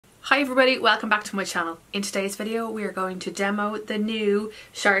Hi everybody, welcome back to my channel. In today's video we are going to demo the new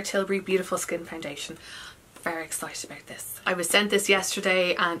Charlotte Tilbury Beautiful Skin foundation. Very excited about this. I was sent this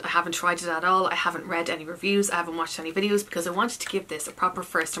yesterday and I haven't tried it at all. I haven't read any reviews, I haven't watched any videos because I wanted to give this a proper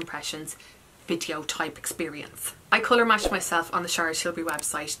first impressions video type experience. I colour matched myself on the Charlotte Tilbury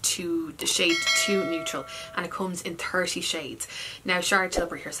website to the shade 2 Neutral and it comes in 30 shades. Now Charlotte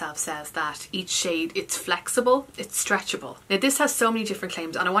Tilbury herself says that each shade, it's flexible, it's stretchable. Now this has so many different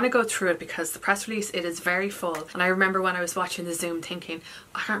claims and I want to go through it because the press release, it is very full, and I remember when I was watching the Zoom thinking,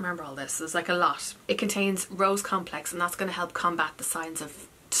 I can't remember all this, there's like a lot. It contains rose complex and that's going to help combat the signs of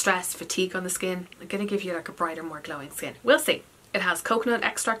stress, fatigue on the skin. I'm going to give you like a brighter, more glowing skin. We'll see. It has coconut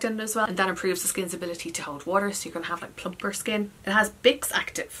extract in it as well, and that improves the skin's ability to hold water, so you're going to have like plumper skin. It has Bix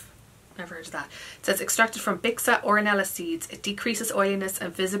Active. Never heard of that. It says extracted from Bixa orinella seeds. It decreases oiliness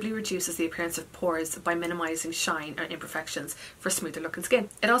and visibly reduces the appearance of pores by minimizing shine and imperfections for smoother looking skin.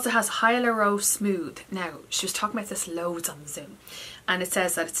 It also has Hyaluronic Smooth. Now, she was talking about this loads on the Zoom, and it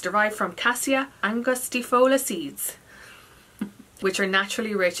says that it's derived from Cassia angustifolia seeds, which are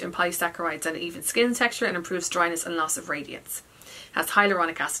naturally rich in polysaccharides and even skin texture, and improves dryness and loss of radiance. Has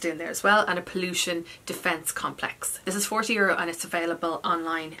hyaluronic acid in there as well, and a pollution defense complex. This is €40 and it's available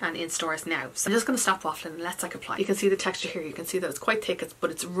online and in stores now. So I'm just going to stop waffling and let's apply. You can see the texture here, you can see that it's quite thick, but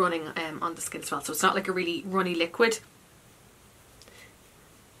it's running on the skin as well, so it's not like a really runny liquid.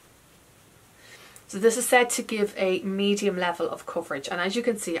 So this is said to give a medium level of coverage, and as you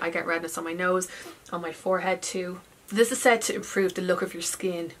can see I get redness on my nose, on my forehead too. This is said to improve the look of your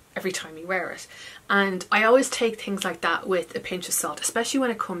skin every time you wear it, and I always take things like that with a pinch of salt, especially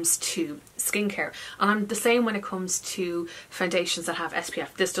when it comes to skincare, and I'm the same when it comes to foundations that have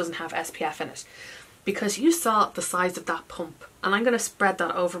SPF. This doesn't have SPF in it, because you saw the size of that pump, and I'm going to spread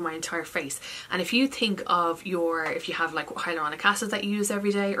that over my entire face. And if you think of if you have like hyaluronic acid that you use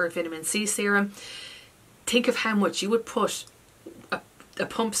every day, or vitamin C serum, think of how much you would put a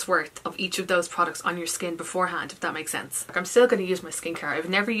pump's worth of each of those products on your skin beforehand, if that makes sense. Like, I'm still going to use my skincare. I've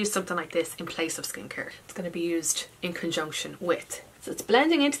never used something like this in place of skincare. It's going to be used in conjunction with. So it's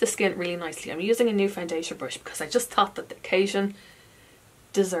blending into the skin really nicely. I'm using a new foundation brush because I just thought that the occasion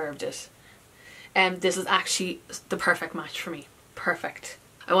deserved it. And this is actually the perfect match for me. Perfect.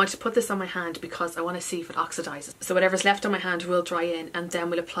 I want to put this on my hand because I want to see if it oxidizes. So whatever's left on my hand will dry in, and then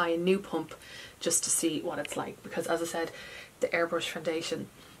we'll apply a new pump just to see what it's like. Because as I said, the Airbrush foundation,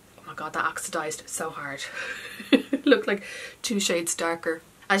 oh my god, that oxidized so hard. It looked like 2 shades darker.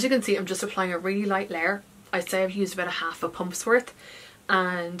 As you can see, I'm just applying a really light layer. I'd say I've used about a half a pump's worth,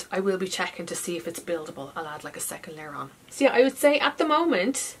 and I will be checking to see if it's buildable. I'll add like a second layer on. So yeah, I would say at the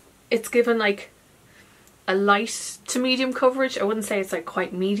moment it's given like a light to medium coverage. I wouldn't say it's like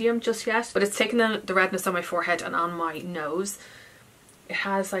quite medium just yet, but it's taken the redness on my forehead and on my nose. It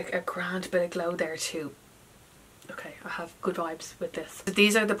has like a grand bit of glow there too. Okay, I have good vibes with this.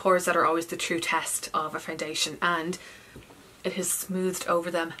 These are the pores that are always the true test of a foundation, and it has smoothed over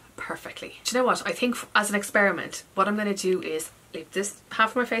them perfectly. Do you know what? I think as an experiment, what I'm going to do is leave this half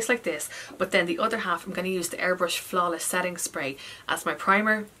of my face like this, but then the other half I'm going to use the Airbrush Flawless Setting Spray as my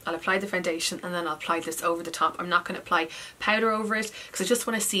primer. I'll apply the foundation and then I'll apply this over the top. I'm not going to apply powder over it because I just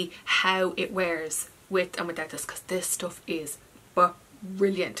want to see how it wears with and without this, because this stuff is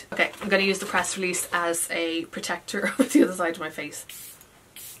brilliant. Okay, I'm going to use the press release as a protector over the other side of my face.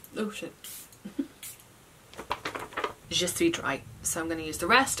 Oh shit. Je suis dry. So I'm going to use the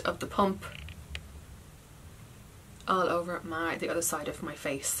rest of the pump all over the other side of my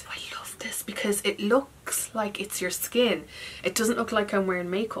face. I love this because it looks like it's your skin. It doesn't look like I'm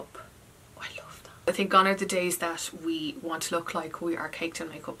wearing makeup. I love that. I think gone are the days that we want to look like we are caked in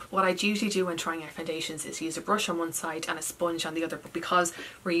makeup. What I usually do when trying out foundations is use a brush on one side and a sponge on the other, but because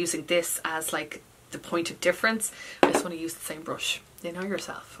we're using this as like the point of difference, I just want to use the same brush. You know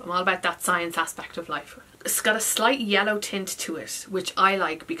yourself, I'm all about that science aspect of life. It's got a slight yellow tint to it, which I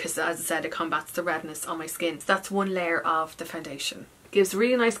like because, as I said, it combats the redness on my skin. So that's one layer of the foundation. It gives a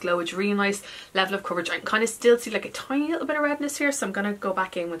really nice glow, it's a really nice level of coverage. I can kind of still see like a tiny little bit of redness here, so I'm going to go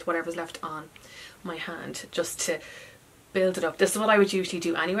back in with whatever's left on my hand just to build it up. This is what I would usually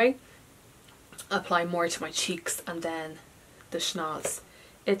do anyway. Apply more to my cheeks and then the schnoz.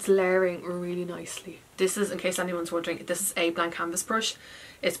 It's layering really nicely. This is, in case anyone's wondering, this is a blank canvas brush.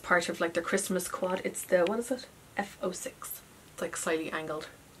 It's part of like their Christmas quad. It's the, what is it? F06. It's like slightly angled.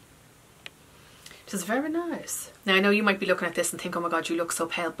 Which is very nice. Now I know you might be looking at this and think, oh my god, you look so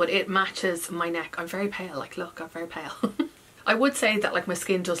pale, but it matches my neck. I'm very pale, like look, I'm very pale. I would say that like my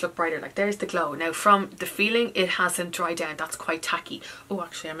skin does look brighter, like there's the glow. Now from the feeling, it hasn't dried down, that's quite tacky. Oh,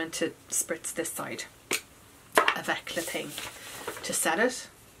 actually I meant to spritz this side. Avec le thing to set it.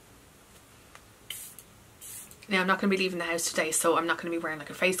 Now I'm not going to be leaving the house today, so I'm not going to be wearing like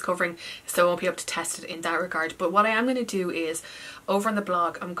a face covering, so I won't be able to test it in that regard. But what I am going to do is, over on the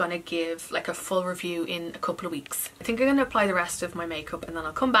blog, I'm going to give like a full review in a couple of weeks. I think I'm going to apply the rest of my makeup and then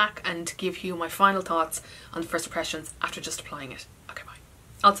I'll come back and give you my final thoughts on the first impressions after just applying it. Okay, bye.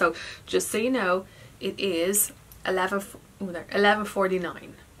 Also, just so you know, it is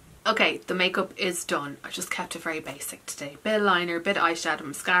 11:49. Okay, the makeup is done. I just kept it very basic today. Bit of liner, bit of eyeshadow,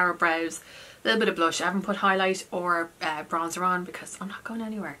 mascara, brows, a little bit of blush. I haven't put highlight or bronzer on because I'm not going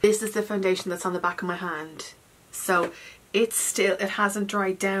anywhere. This is the foundation that's on the back of my hand. So it hasn't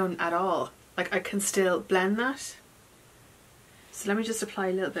dried down at all. Like I can still blend that. So let me just apply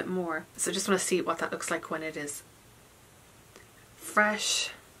a little bit more. So I just want to see what that looks like when it is fresh.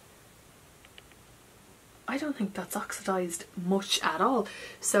 I don't think that's oxidized much at all.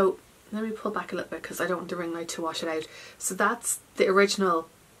 So let me pull back a little bit because I don't want the ring light to wash it out. So that's the original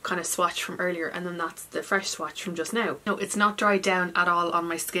kind of swatch from earlier, and then that's the fresh swatch from just now. No, it's not dried down at all on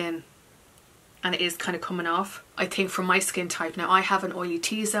my skin, and it is kind of coming off. I think for my skin type, now I have an oily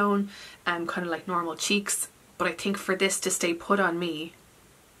T-zone, kind of like normal cheeks, but I think for this to stay put on me,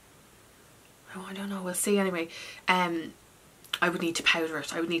 oh, I don't know, we'll see anyway. I would need to powder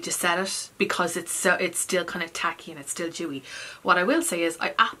it. I would need to set it because it's still kind of tacky and it's still dewy. What I will say is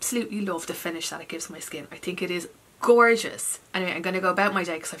I absolutely love the finish that it gives my skin. I think it is gorgeous. Anyway, I'm going to go about my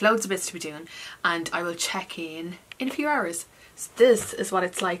day because I've loads of bits to be doing, and I will check in a few hours. So this is what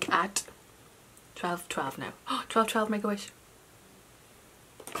it's like at 12:12 now. Oh, 12:12, make a wish.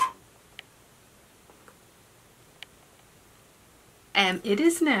 It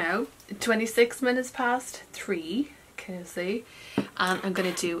is now 26 minutes past 3. Can you see? And I'm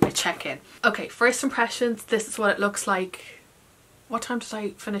going to do a check-in. Okay, first impressions, this is what it looks like. What time did I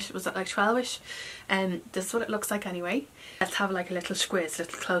finish? Was it like 12ish? This is what it looks like anyway. Let's have like a little squiz, a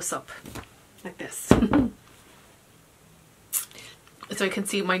little close-up. Like this. So I can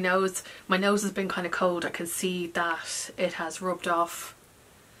see my nose has been kind of cold. I can see that it has rubbed off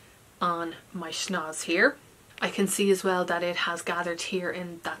on my schnoz here. I can see as well that it has gathered here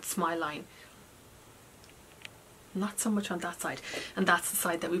in that smile line. Not so much on that side, and that's the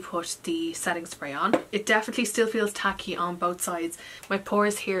side that we put the setting spray on. It definitely still feels tacky on both sides. My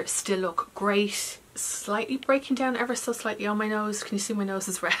pores here still look great. Slightly breaking down ever so slightly on my nose. Can you see my nose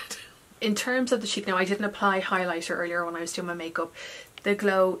is red? In terms of the cheek, now I didn't apply highlighter earlier when I was doing my makeup. The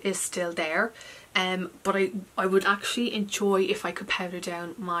glow is still there, but I would actually enjoy if I could powder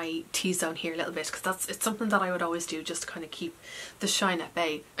down my T-zone here a little bit, because it's something that I would always do just to kind of keep the shine at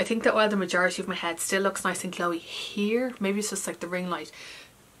bay. I think that while the majority of my head still looks nice and glowy here, maybe it's just like the ring light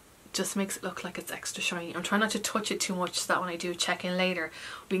just makes it look like it's extra shiny. I'm trying not to touch it too much so that when I do check in later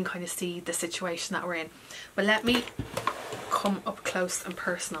we can kind of see the situation that we're in. But let me come up close and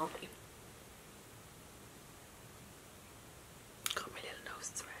personal.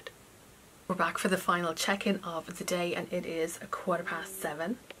 We're back for the final check-in of the day, and it is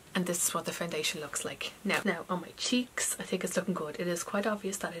 7:15, and this is what the foundation looks like. Now on my cheeks, I think it's looking good. It is quite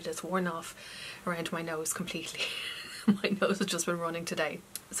obvious that it has worn off around my nose completely. My nose has just been running today,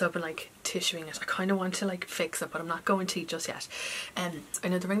 so I've been like tissuing it. I kind of want to like fix it, but I'm not going to just yet. I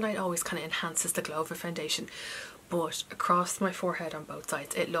know the ring light always kind of enhances the glow of a foundation, but across my forehead on both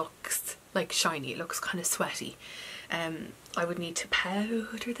sides it looks like shiny. It looks kind of sweaty. I would need to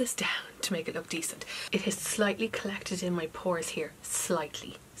powder this down to make it look decent. It has slightly collected in my pores here,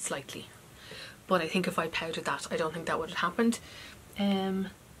 slightly, but I think if I powdered that, I don't think that would have happened. I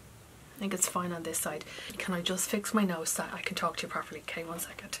think it's fine on this side. Can I just fix my nose so I can talk to you properly? Okay, 1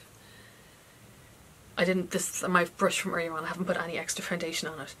 second. This is my brush from earlier on. I haven't put any extra foundation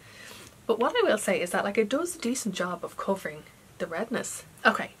on it, but what I will say is that like it does a decent job of covering the redness.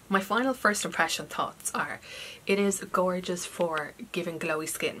 Okay, my final first impression thoughts are, it is gorgeous for giving glowy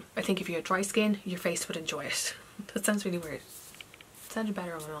skin. I think if you have dry skin, your face would enjoy it. That sounds really weird. It sounded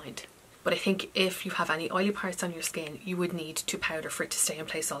better on my mind. But I think if you have any oily parts on your skin, you would need to powder for it to stay in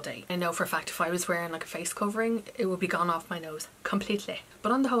place all day. I know for a fact if I was wearing like a face covering, it would be gone off my nose completely.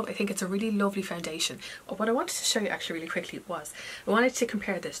 But on the whole, I think it's a really lovely foundation. What I wanted to show you actually really quickly was, I wanted to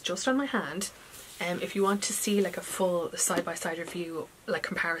compare this just on my hand. If you want to see like a full side-by-side review, like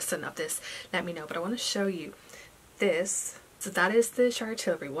comparison of this, let me know. But I want to show you this. So that is the Charlotte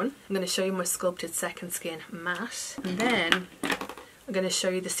Tilbury one. I'm going to show you my Sculpted Second Skin Matte. And then I'm going to show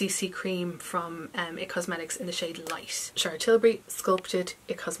you the CC Cream from It Cosmetics in the shade Light. Charlotte Tilbury, Sculpted,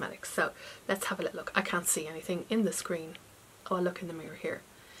 It Cosmetics. So let's have a little look. I can't see anything in the screen. Oh, I'll look in the mirror here.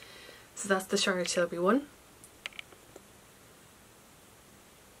 So that's the Charlotte Tilbury one.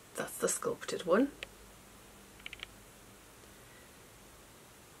 That's the sculpted one.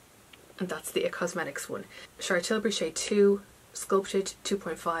 and that's the It Cosmetics one. Charlotte Tilbury Shade 2, Sculpted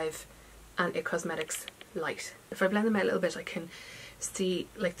 2.5, and It Cosmetics Light. If I blend them out a little bit, I can see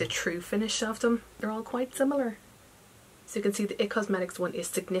like the true finish of them. They're all quite similar. So you can see the It Cosmetics one is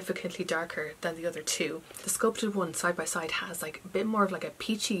significantly darker than the other two. The Sculpted one side by side has like a bit more of like a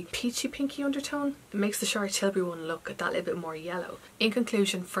peachy pinky undertone. It makes the Charlotte Tilbury one look that little bit more yellow. In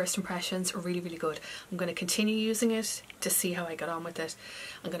conclusion, first impressions are really, really good. I'm going to continue using it to see how I get on with it.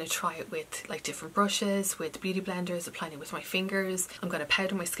 I'm going to try it with like different brushes, with beauty blenders, applying it with my fingers. I'm going to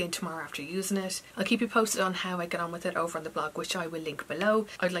powder my skin tomorrow after using it. I'll keep you posted on how I get on with it over on the blog, which I will link below.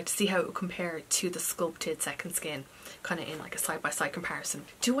 I'd like to see how it will compare to the Sculpted Second Skin, kind of in like a side-by-side comparison.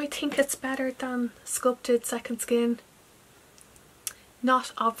 Do I think it's better than Sculpted Second Skin?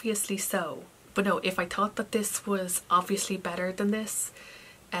 Not obviously so. But no, if I thought that this was obviously better than this,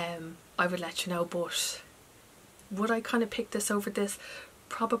 I would let you know. But would I kind of pick this over this?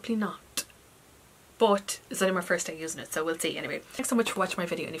 Probably not. But it's only my first day using it, so we'll see. Anyway, thanks so much for watching my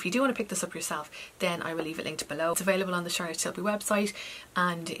video, and if you do want to pick this up yourself, then I will leave it linked below. It's available on the Charlotte Tilbury website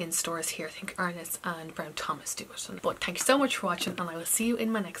and in stores here. I think Ernest and Brown Thomas do it. But thank you so much for watching, and I will see you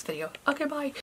in my next video. Okay, bye.